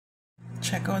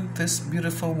Check out this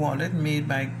beautiful wallet made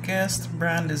by Guest.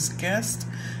 Brand is Guest,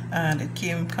 and it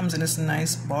comes in this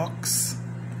nice box,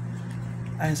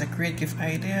 and it's a great gift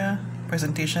idea.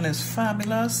 Presentation is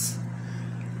fabulous.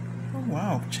 Oh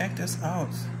wow, check this out.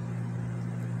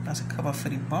 That's a cover for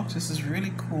the box. This is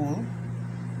really cool.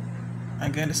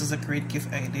 Again, this is a great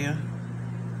gift idea.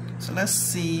 So let's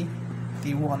see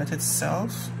the wallet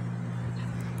itself.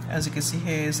 As you can see,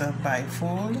 here is a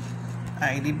bifold,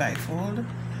 ID bifold.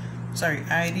 Sorry,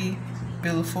 ID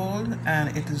Bifold,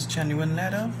 and it is genuine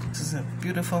leather. This is a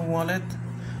beautiful wallet.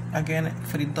 Again,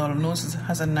 for the dollar notes, it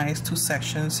has a nice 2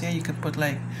 sections here. You could put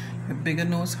like your bigger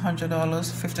notes, $100,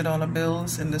 $50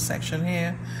 bills in this section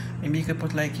here. Maybe you could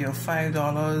put like your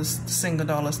 $5, single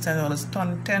dollars,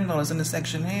 $10 in the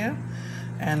section here.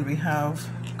 And we have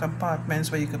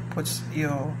compartments where you could put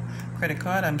your credit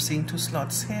card. I'm seeing 2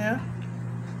 slots here.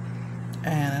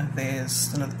 And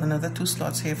there's another 2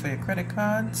 slots here for your credit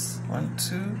cards. 1,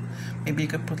 2. Maybe you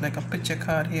could put like a picture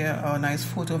card here, or a nice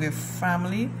photo of your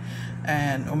family,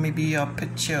 or maybe your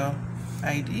picture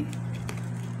ID.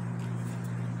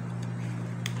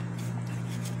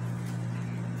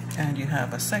 And you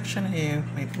have a section here.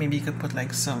 Maybe you could put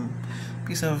like some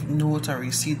piece of note or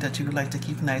receipt that you would like to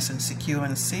keep nice and secure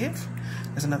and safe.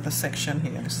 There's another section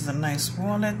here. This is a nice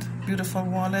wallet, beautiful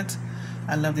wallet.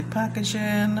 I love the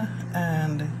packaging,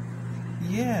 and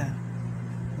yeah,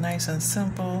 nice and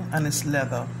simple, and it's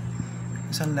leather.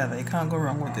 It's a leather. You can't go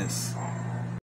wrong with this.